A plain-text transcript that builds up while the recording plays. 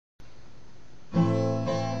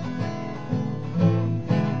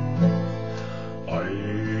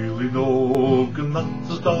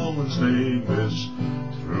woman's name is.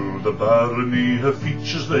 Through the barony her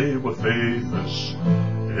features they were famous.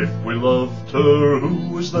 If we loved her,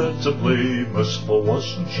 who is there to blame us? For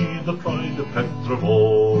wasn't she the pride of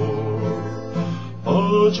Petravore?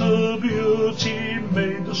 But her beauty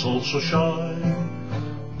made us all so shy,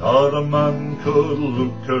 not a man could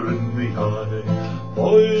look her in the eye.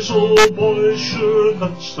 Boys, oh boys, sure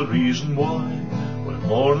that's the reason why we're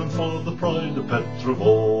mourning for the pride of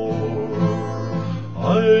Petravore.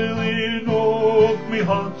 Eileen Oge, me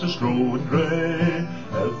heart is growing grey,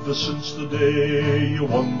 ever since the day you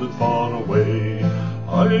wandered far away.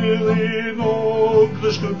 Eileen Oge,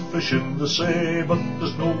 there's good fish in the sea, but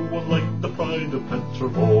there's no one like the pride of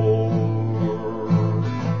Petravore.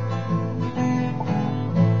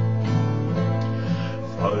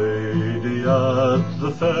 Friday at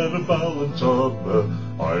the fair of Ballintubber,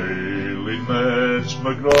 Eileen met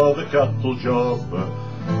McGraw the cattle jobber.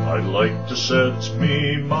 I'd like to set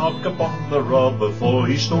me mark upon the robber, for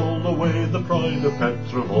he stole away the pride of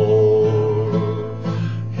Petravore.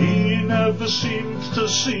 He never seemed to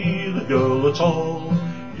see the girl at all,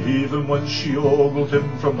 even when she ogled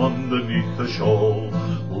him from underneath her shawl.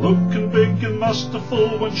 Looking big and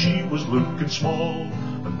masterful when she was looking small,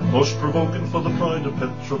 and most provoking for the pride of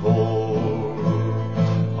Petravore.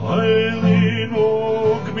 Eileen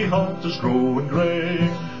Oge, me heart is growing grey,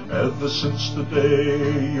 ever since the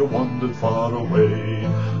day you wandered far away.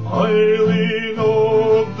 Eileen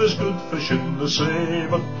Oge, there's good fish in the sea,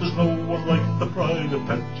 but there's no one like the pride of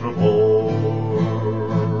Petravore.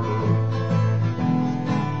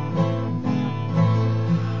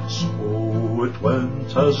 So it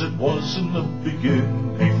went as it was in the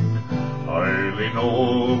beginning. Eileen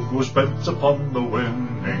Oge was bent upon the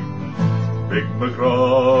winning. Big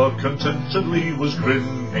McGraw contentedly was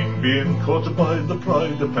grinning, being caught by the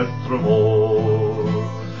pride of Petravore.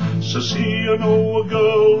 Says he, I know a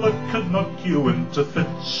girl that could knock you into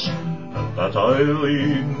fits, and that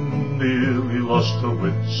Eileen nearly lost her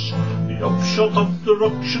wits. The upshot of the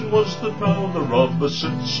ruction was that now the robber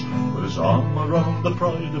sits with his arm around the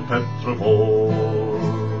pride of Petravore.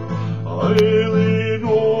 Eileen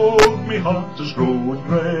Oge, me heart is growing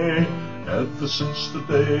grey, ever since the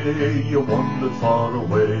day you wandered far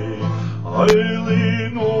away.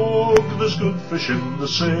 Eileen Oge, there's good fish in the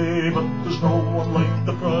sea, but there's no one like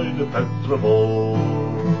the pride of Petravore.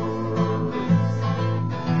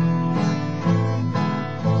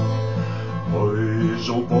 Boys,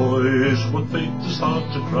 oh boys, what fate is hard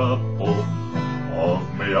to grapple. Of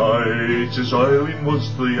me eye, 'tis Eileen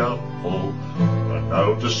was the apple, and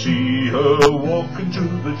now to see her walk into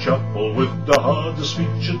the chapel with the hardest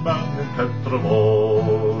featured man in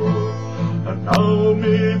Petravore. And now,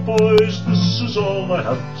 me boys, this is all I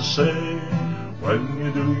have to say. When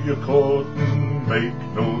you do your courting, make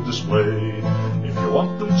no display. If you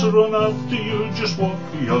want them to run after you, just walk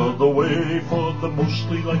the other way, for they're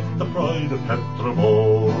mostly like the pride of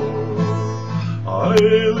Petravore.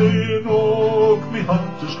 Eileen Oge, me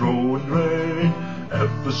heart is growing grey,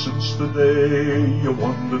 ever since the day you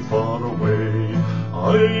wandered far away.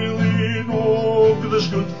 Eileen Oge, there's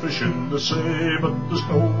good fish in the sea, but there's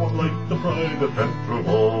no one like the pride of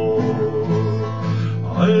Petravore.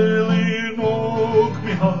 Eileen Oge,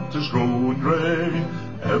 me heart is growing grey,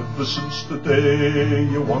 ever since the day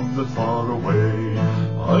you wandered far away.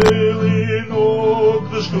 Eileen Oge,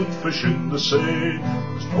 there's good fish in the sea,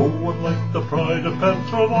 there's no one like the pride of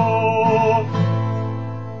Petravore.